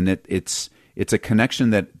it's a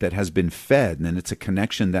connection that has been fed, and it's a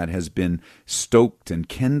connection that has been stoked and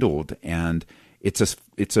kindled, and it's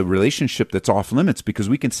a relationship that's off limits, because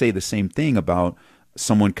we can say the same thing about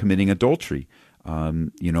someone committing adultery.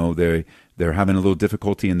 They're having a little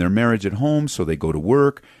difficulty in their marriage at home, so they go to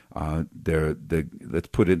work. Let's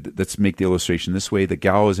make the illustration this way. The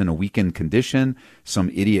gal is in a weakened condition. Some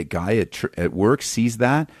idiot guy at work sees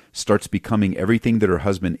that, starts becoming everything that her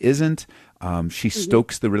husband isn't. She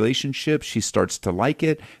stokes the relationship. She starts to like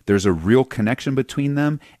it. There's a real connection between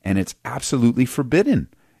them, and it's absolutely forbidden.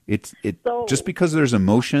 Just because there's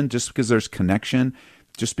emotion, just because there's connection,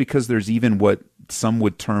 just because there's even what some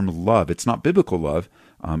would term love. It's not biblical love.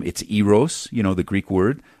 It's eros, the Greek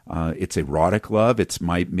word. It's erotic love. It's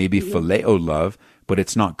maybe phileo love, but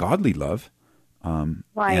it's not godly love.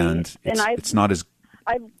 Right. And it's not as...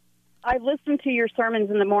 I've listened to your sermons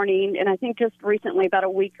in the morning, and I think just recently, about a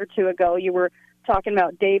week or two ago, you were talking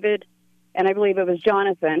about David, and I believe it was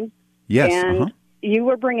Jonathan. Yes. And you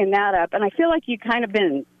were bringing that up, and I feel like you kind of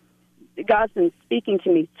God's been speaking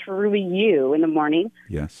to me through you in the morning.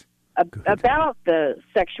 Yes. About the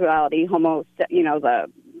sexuality,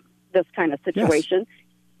 this kind of situation.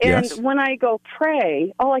 And yes. when I go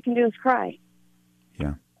pray, all I can do is cry.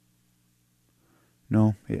 Yeah.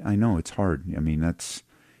 No, I know it's hard. I mean,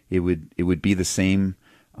 it would be the same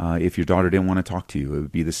if your daughter didn't want to talk to you. It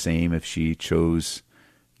would be the same if she chose,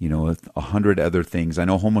 100 other things. I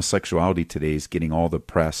know homosexuality today is getting all the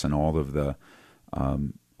press and all of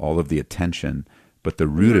the attention, but the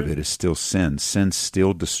root of it is still sin. Sin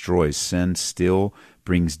still destroys. Sin still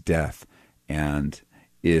brings death. And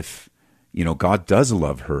if, God does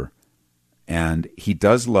love her, and he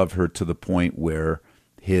does love her to the point where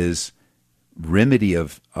his remedy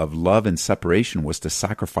of love and separation was to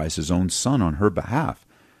sacrifice his own son on her behalf.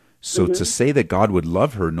 So to say that God would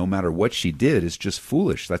love her no matter what she did is just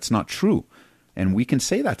foolish. That's not true. And we can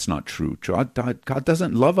say that's not true. God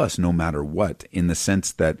doesn't love us no matter what, in the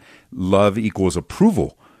sense that love equals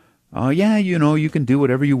approval. You can do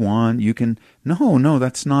whatever you want. You can. No,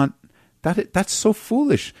 that's not. That's so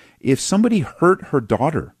foolish. If somebody hurt her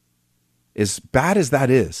daughter, as bad as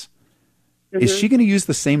that is she going to use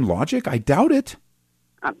the same logic? I doubt it.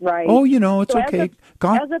 Right. Oh, it's so okay.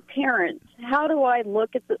 As a parent, how do I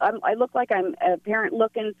look at I look like I'm a parent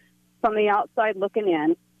looking from the outside looking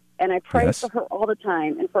in, and I pray for her all the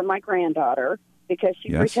time, and for my granddaughter, because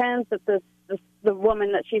she pretends that the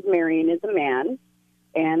woman that she's marrying is a man,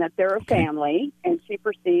 and that they're a family, and she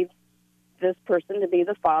perceives this person to be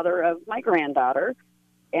the father of my granddaughter.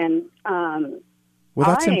 And well,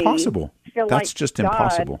 that's impossible. That's just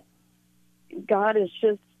impossible. God is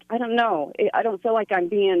just, I don't know. I don't feel like I'm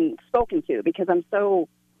being spoken to because I'm so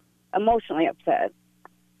emotionally upset.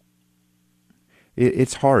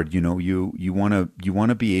 It's hard, You want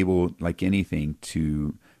to be able, like anything,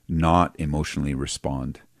 to not emotionally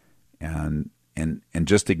respond, and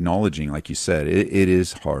just acknowledging, like you said, it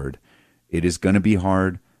is hard. It is going to be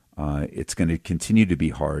hard. It's going to continue to be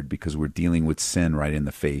hard because we're dealing with sin right in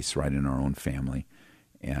the face, right in our own family,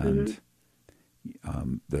 and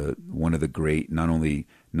one of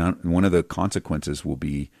the consequences will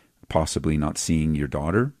be possibly not seeing your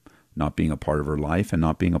daughter, not being a part of her life, and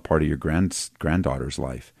not being a part of your granddaughter's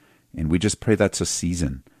life. And we just pray that's a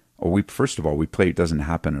season. Or first of all, we pray it doesn't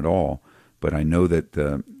happen at all. But I know that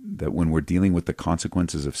that when we're dealing with the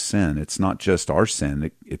consequences of sin, it's not just our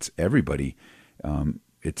sin; it's everybody.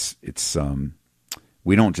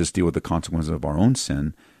 We don't just deal with the consequences of our own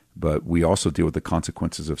sin, but we also deal with the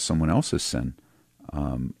consequences of someone else's sin.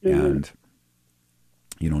 And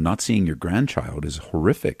not seeing your grandchild is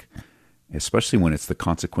horrific, especially when it's the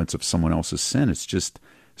consequence of someone else's sin. It's just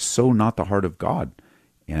so not the heart of God.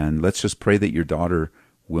 And let's just pray that your daughter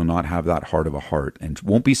will not have that heart of a heart and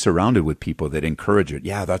won't be surrounded with people that encourage it.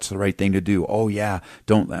 Yeah, that's the right thing to do. Oh yeah,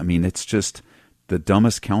 don't. I mean, it's just the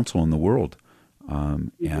dumbest counsel in the world,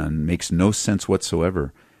 and makes no sense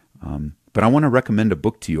whatsoever. But I want to recommend a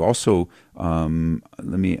book to you. Also, let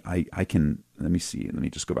me see. Let me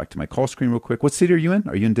just go back to my call screen real quick. What city are you in?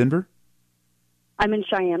 Are you in Denver? I'm in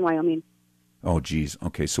Cheyenne, Wyoming. Oh, geez.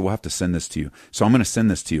 Okay, so we'll have to send this to you. So I'm going to send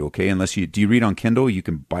this to you, okay? Do you read on Kindle? You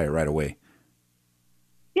can buy it right away.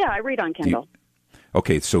 Yeah, I read on Kindle.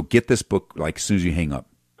 Okay, so get this book like as soon as you hang up.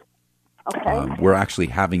 Okay. We're actually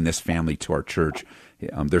having this family to our church.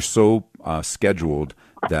 They're so scheduled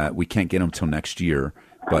that we can't get them till next year.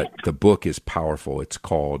 But the book is powerful. It's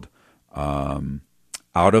called Out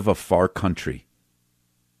of a Far Country.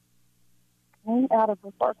 Out of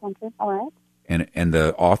a Far Country, all right. And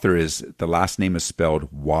the author the last name is spelled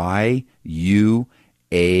Yuan.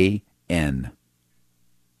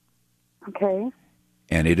 Okay.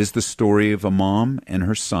 And it is the story of a mom and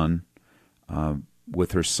her son,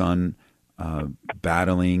 with her son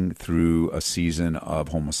battling through a season of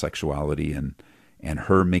homosexuality and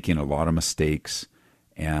her making a lot of mistakes,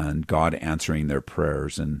 and God answering their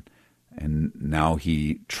prayers. And now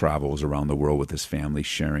he travels around the world with his family,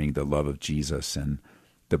 sharing the love of Jesus and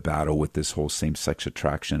the battle with this whole same-sex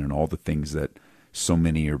attraction and all the things that so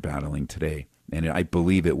many are battling today. And I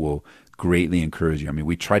believe it will greatly encourage you. I mean,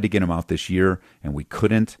 we tried to get him out this year, and we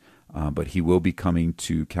couldn't, but he will be coming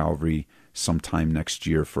to Calvary sometime next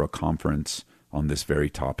year for a conference on this very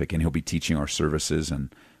topic, and he'll be teaching our services,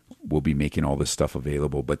 and we'll be making all this stuff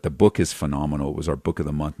available. But the book is phenomenal. It was our book of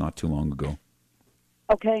the month not too long ago.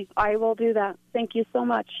 Okay, I will do that. Thank you so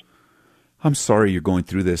much. I'm sorry you're going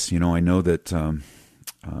through this. I know that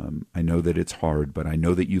it's hard, but I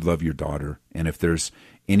know that you love your daughter. And if there's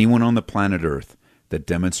anyone on the planet Earth that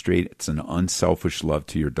demonstrates an unselfish love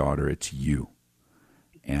to your daughter, it's you.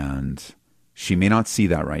 And she may not see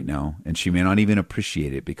that right now, and she may not even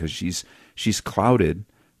appreciate it because she's clouded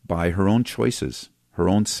by her own choices, her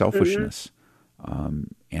own selfishness.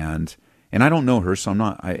 And And I don't know her, so I'm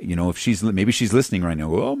not. If maybe she's listening right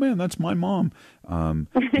now. Oh man, that's my mom.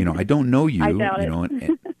 I don't know you. I doubt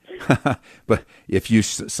it. But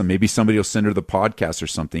if maybe somebody will send her the podcast or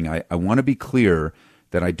something. I want to be clear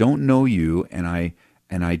that I don't know you, and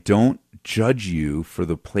I don't judge you for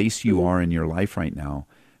the place you are in your life right now.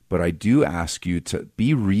 But I do ask you to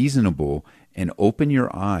be reasonable and open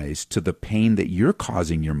your eyes to the pain that you're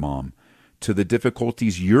causing your mom, to the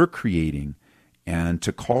difficulties you're creating. And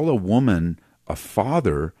to call a woman a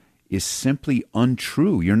father is simply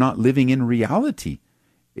untrue. You're not living in reality.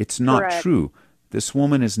 It's not Correct. True. This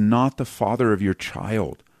woman is not the father of your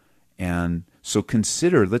child. And so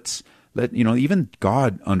consider, even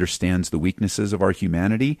God understands the weaknesses of our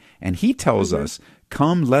humanity, and he tells us,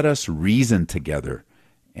 come, let us reason together.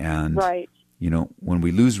 And, right. When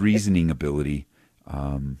we lose reasoning ability,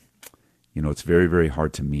 it's very, very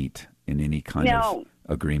hard to meet in any kind of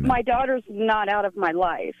agreement. My daughter's not out of my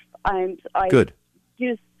life. Good.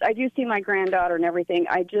 I do see my granddaughter and everything.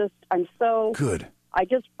 I'm so good. I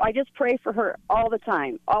just pray for her all the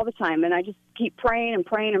time, and I just keep praying and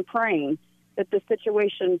praying and praying that the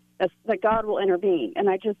situation that God will intervene, and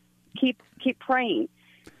I just keep praying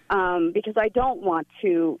because I don't want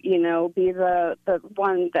to, be the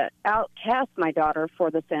one that outcasts my daughter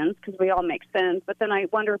for the sins, because we all make sins. But then I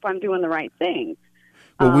wonder if I'm doing the right thing.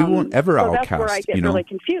 Well, we won't ever outcast. That's where I get really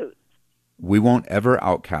confused. We won't ever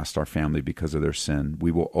outcast our family because of their sin.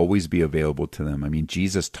 We will always be available to them. I mean,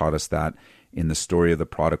 Jesus taught us that in the story of the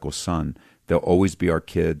prodigal son. They'll always be our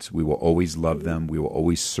kids. We will always love them. We will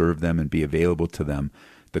always serve them and be available to them.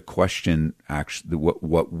 The question, actually,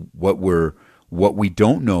 what we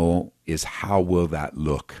don't know is how will that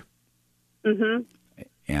look. Mm-hmm.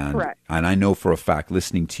 And Correct. And I know for a fact,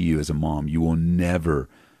 listening to you as a mom, you will never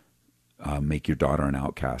make your daughter an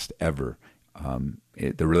outcast ever.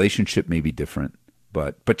 The relationship may be different,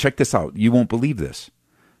 but check this out. You won't believe this.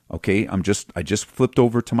 Okay, I just flipped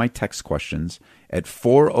over to my text questions at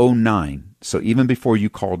 4:09. So even before you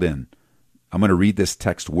called in, I'm going to read this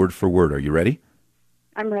text word for word. Are you ready?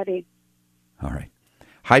 I'm ready. All right.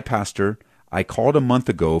 Hi, Pastor. I called a month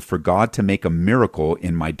ago for God to make a miracle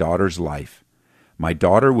in my daughter's life. My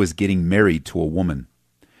daughter was getting married to a woman.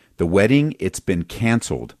 The wedding, it's been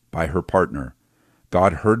canceled by her partner.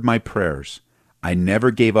 God heard my prayers. I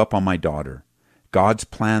never gave up on my daughter. God's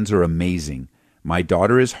plans are amazing. My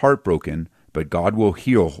daughter is heartbroken, but God will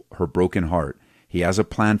heal her broken heart. He has a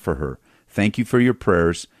plan for her. Thank you for your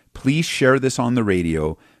prayers. Please share this on the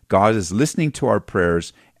radio. God is listening to our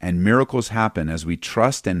prayers, and miracles happen as we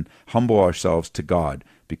trust and humble ourselves to God,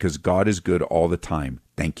 because God is good all the time.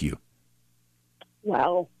 Thank you.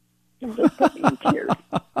 Wow. I'm just putting in tears.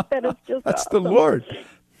 That is just That's awesome. the Lord.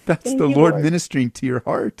 That's Thank the you, Lord Lord. ministering to your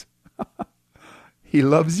heart. He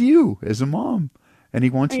loves you as a mom, and he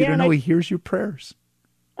wants you to know he hears your prayers.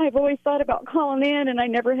 I've always thought about calling in, and I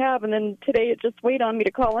never have. And then today it just weighed on me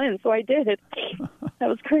to call in, so I did it. That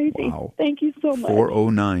was crazy. Wow. Thank you so much.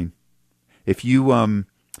 4:09. If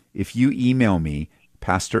you email me,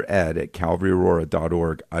 Pastor Ed at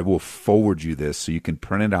CalvaryAurora.org, I will forward you this so you can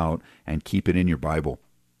print it out and keep it in your Bible.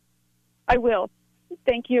 I will.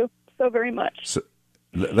 Thank you so very much. So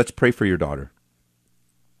let's pray for your daughter.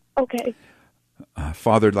 Okay.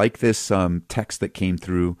 Father, like this text that came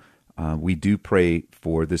through, we do pray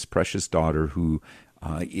for this precious daughter who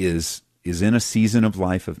is in a season of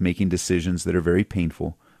life of making decisions that are very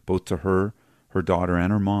painful, both to her daughter,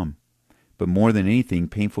 and her mom. But more than anything,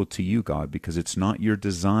 painful to you, God, because it's not your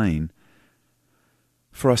design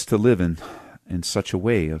for us to live in such a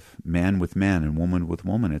way of man with man and woman with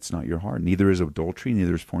woman. It's not your heart. Neither is adultery,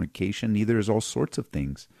 neither is fornication, neither is all sorts of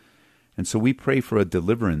things. And so we pray for a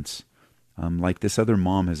deliverance like this other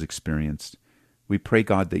mom has experienced. We pray,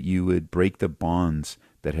 God, that you would break the bonds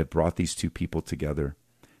that have brought these two people together,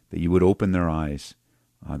 that you would open their eyes,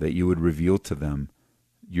 that you would reveal to them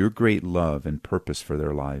your great love and purpose for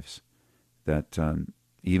their lives. That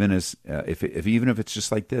even if it's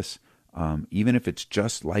just like this, even if it's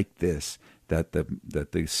just like this, that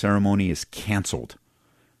the ceremony is canceled.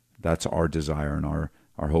 That's our desire and our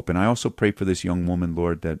hope. And I also pray for this young woman,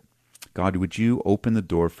 Lord, that God, would you open the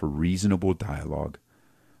door for reasonable dialogue?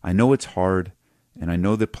 I know it's hard, and I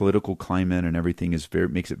know the political climate and everything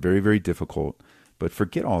makes it very, very difficult. But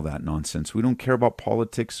forget all that nonsense. We don't care about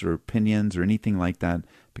politics or opinions or anything like that,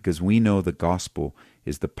 because we know the gospel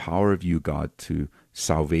is the power of you, God, to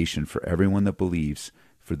salvation for everyone that believes,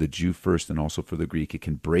 for the Jew first and also for the Greek. It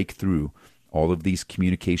can break through all of these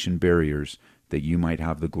communication barriers that you might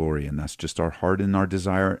have the glory. And that's just our heart and our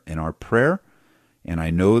desire and our prayer. And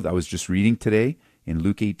I know I was just reading today in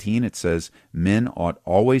Luke 18, it says, men ought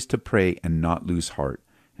always to pray and not lose heart.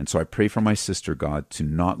 And so I pray for my sister, God, to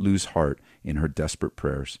not lose heart in her desperate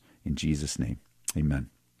prayers. In Jesus' name, amen.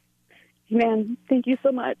 Amen. Thank you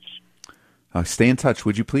so much. Stay in touch,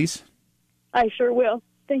 would you please? I sure will.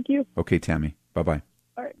 Thank you. Okay, Tammy. Bye-bye.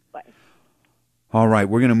 All right, bye. All right,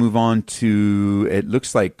 we're going to move on to, it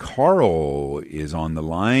looks like Carl is on the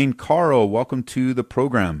line. Carl, welcome to the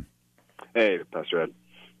program. Hey, Pastor Ed.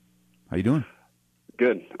 How you doing?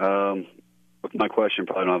 Good. With my question,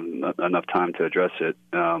 probably don't have enough time to address it.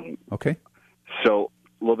 Okay. So,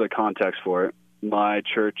 a little bit of context for it. My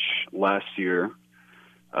church last year,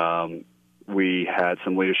 we had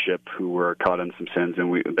some leadership who were caught in some sins,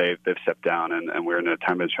 and they've stepped down, and we're in a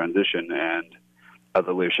time of transition, and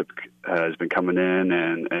other leadership has been coming in,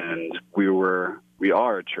 and we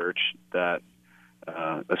are a church that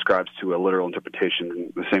ascribes to a literal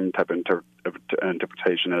interpretation, the same type of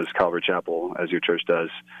interpretation as Calvary Chapel, as your church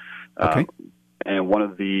does. Okay. And one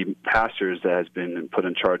of the pastors that has been put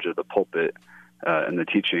in charge of the pulpit and the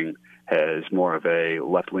teaching has more of a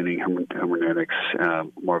left-leaning hermeneutics,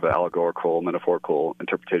 more of an allegorical, metaphorical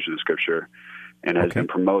interpretation of Scripture, and has been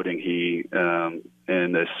promoting. He,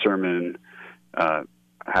 in this sermon,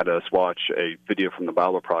 had us watch a video from the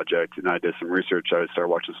Bible Project, and I did some research. I started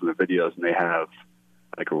watching some of the videos, and they have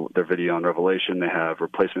their video on Revelation. They have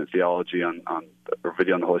replacement theology on or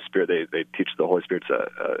video on the Holy Spirit. They teach the Holy Spirit's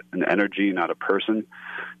an energy, not a person.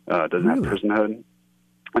 Doesn't have personhood.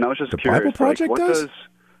 And I was just curious, Bible Project does?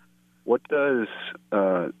 What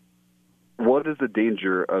is the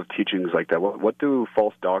danger of teachings like that? What do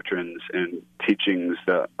false doctrines and teachings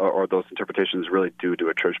that or those interpretations really do to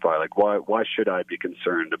a church body? Like, why should I be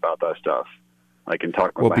concerned about that stuff? Like, in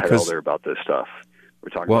talking with my head elder about this stuff, we're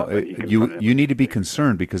talking about. You need to be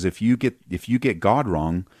concerned, because if you get God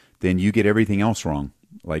wrong, then you get everything else wrong.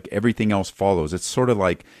 Like, everything else follows. It's sort of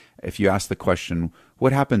like if you ask the question,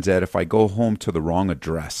 what happens, Ed, if I go home to the wrong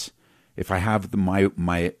address? If I have my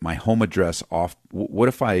home address off, what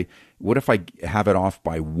if I have it off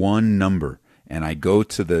by one number, and I go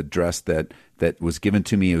to the address that was given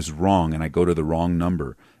to me is wrong, and I go to the wrong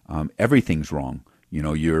number? Everything's wrong. You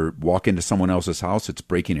know, you're walking to someone else's house, it's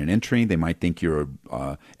breaking and entering. They might think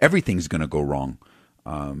everything's going to go wrong.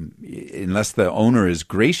 Unless the owner is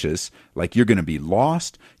gracious, like, you're going to be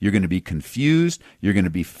lost, you're going to be confused, you're going to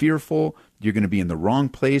be fearful, you're going to be in the wrong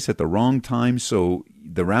place at the wrong time. So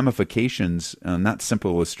the ramifications, not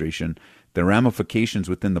simple illustration, the ramifications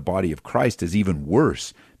within the body of Christ is even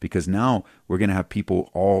worse, because now we're going to have people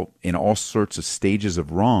all in all sorts of stages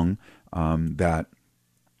of wrong that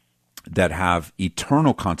have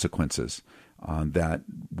eternal consequences that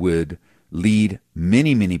would lead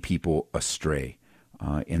many, many people astray.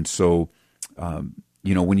 And so,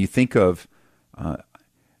 when you think of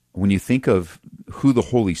who the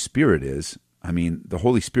Holy Spirit is, I mean, the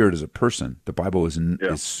Holy Spirit is a person. The Bible is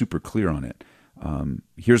super clear on it.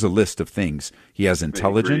 Here's a list of things. He has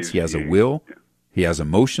intelligence. He has a will. He has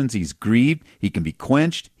emotions. He's grieved. He can be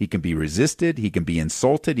quenched. He can be resisted. He can be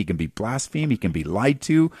insulted. He can be blasphemed. He can be lied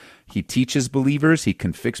to. He teaches believers. He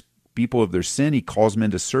convicts people of their sin. He calls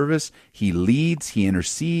men to service. He leads. He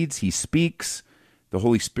intercedes. He speaks. The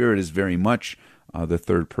Holy Spirit is very much the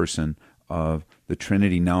third person of the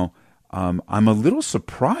Trinity. Now, I'm a little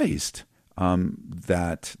surprised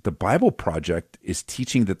that the Bible Project is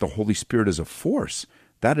teaching that the Holy Spirit is a force.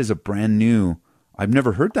 That is a brand new. I've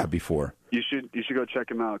never heard that before. You should go check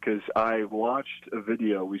him out, because I watched a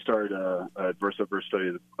video. We started a verse-over-verse study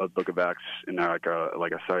of the Book of Acts in like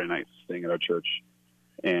a Saturday night thing at our church,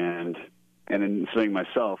 and in studying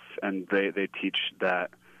myself, and they teach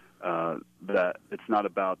that it's not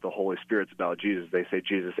about the Holy Spirit, it's about Jesus. They say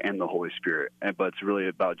Jesus and the Holy Spirit, but it's really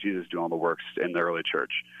about Jesus doing all the works in the early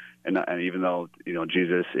church. And even though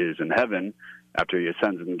Jesus is in heaven after he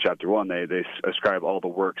ascends in chapter 1, they ascribe all the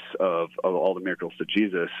works of all the miracles to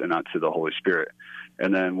Jesus and not to the Holy Spirit.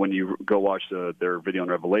 And then when you go watch their video on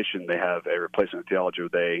Revelation, they have a replacement theology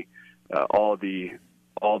where all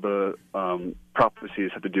the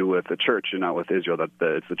prophecies have to do with the church and not with Israel. That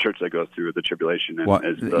it's the church that goes through the tribulation. And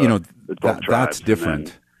that's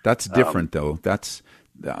different. That's different, though.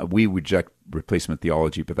 We reject replacement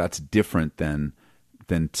theology, but that's different than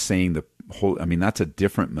saying the whole. I mean, that's a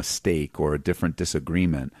different mistake or a different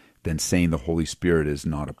disagreement than saying the Holy Spirit is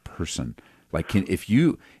not a person. Like, if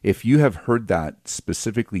you have heard that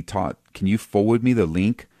specifically taught, can you forward me the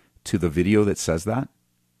link to the video that says that?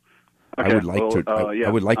 Okay, I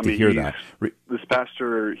would like to hear that. This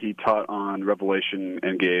pastor, he taught on Revelation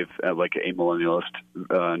and gave like a millennialist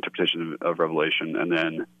interpretation of Revelation, and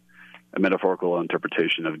then a metaphorical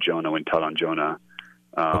interpretation of Jonah when he taught on Jonah.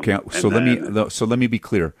 Okay, so let me be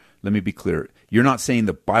clear. Let me be clear. You're not saying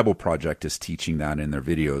the Bible Project is teaching that in their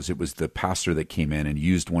videos. It was the pastor that came in and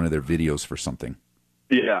used one of their videos for something.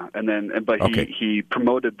 Yeah, but he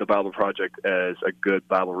promoted the Bible Project as a good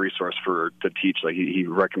Bible resource to teach. Like he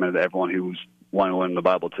recommended everyone who's wanting to learn the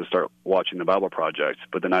Bible to start watching the Bible Project.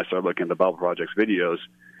 But then I started looking at the Bible Project's videos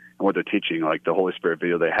and what they're teaching, like the Holy Spirit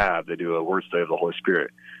video they do a word study of the Holy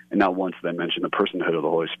Spirit. And not once do they mention the personhood of the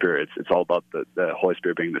Holy Spirit. It's all about the Holy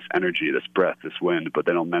Spirit being this energy, this breath, this wind, but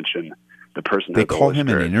they don't mention the personhood they of the Holy Spirit. They call him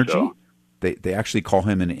an energy? So, they actually call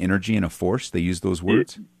him an energy and a force? They use those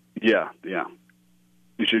words? Yeah.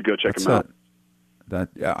 You should go check him out.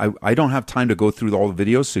 I don't have time to go through all the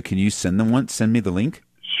videos, so can you send me the link?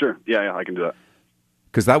 Sure. Yeah, I can do that.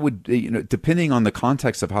 Because that would, depending on the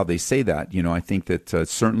context of how they say that, I think that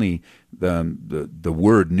certainly the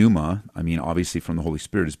word pneuma, obviously from the Holy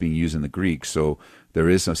Spirit, is being used in the Greek. So there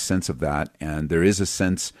is a sense of that, and there is a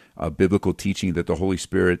sense of biblical teaching that the Holy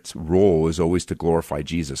Spirit's role is always to glorify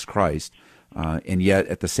Jesus Christ. And yet,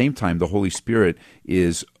 at the same time, the Holy Spirit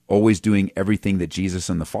is always doing everything that Jesus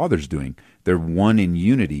and the Father's doing. They're one in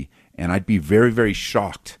unity, and I'd be very, very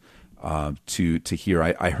shocked to hear.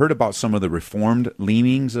 I heard about some of the Reformed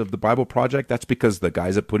leanings of the Bible Project. That's because the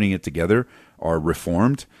guys that putting it together are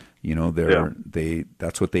Reformed.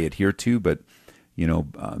 That's what they adhere to. But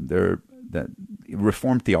that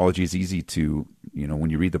Reformed theology is easy to when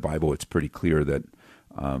you read the Bible, it's pretty clear that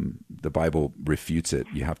the Bible refutes it.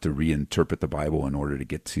 You have to reinterpret the Bible in order to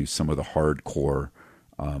get to some of the hardcore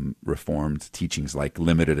Reformed teachings, like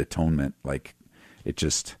limited atonement. Like it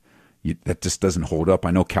just. That just doesn't hold up. I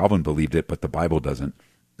know Calvin believed it, but the Bible doesn't.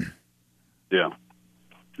 Yeah.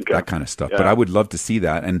 Okay. That kind of stuff. Yeah. But I would love to see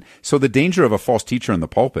that. And so the danger of a false teacher in the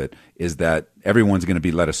pulpit is that everyone's going to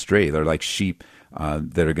be led astray. They're like sheep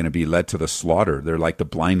that are going to be led to the slaughter. They're like the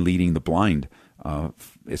blind leading the blind,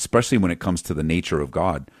 especially when it comes to the nature of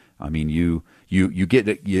God. You get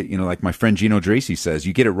it, like my friend Gino Dracy says,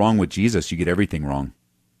 you get it wrong with Jesus, you get everything wrong.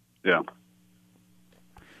 Yeah.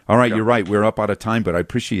 All right, You're right. We're up out of time, but I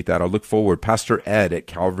appreciate that. I'll look forward. Pastor Ed at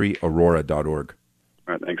calvaryaurora.org.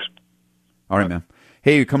 All right, thanks. All right, man.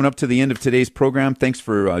 Hey, you're coming up to the end of today's program. Thanks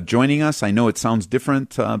for joining us. I know it sounds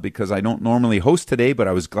different because I don't normally host today, but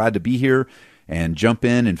I was glad to be here and jump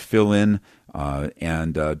in and fill in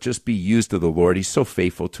and just be used of the Lord. He's so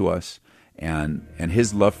faithful to us, and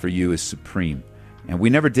His love for you is supreme. And we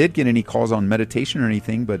never did get any calls on meditation or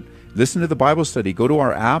anything, but listen to the Bible study. Go to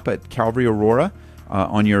our app at Calvary Aurora.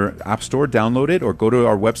 On your app store, download it, or go to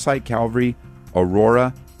our website,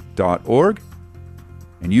 calvaryaurora.org,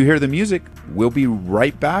 and you hear the music. We'll be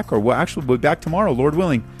right back, or we'll be back tomorrow, Lord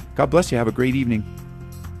willing. God bless you. Have a great evening.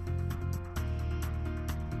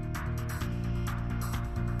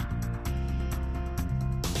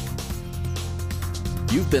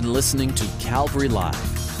 You've been listening to Calvary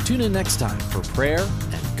Live. Tune in next time for prayer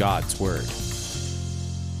and God's Word.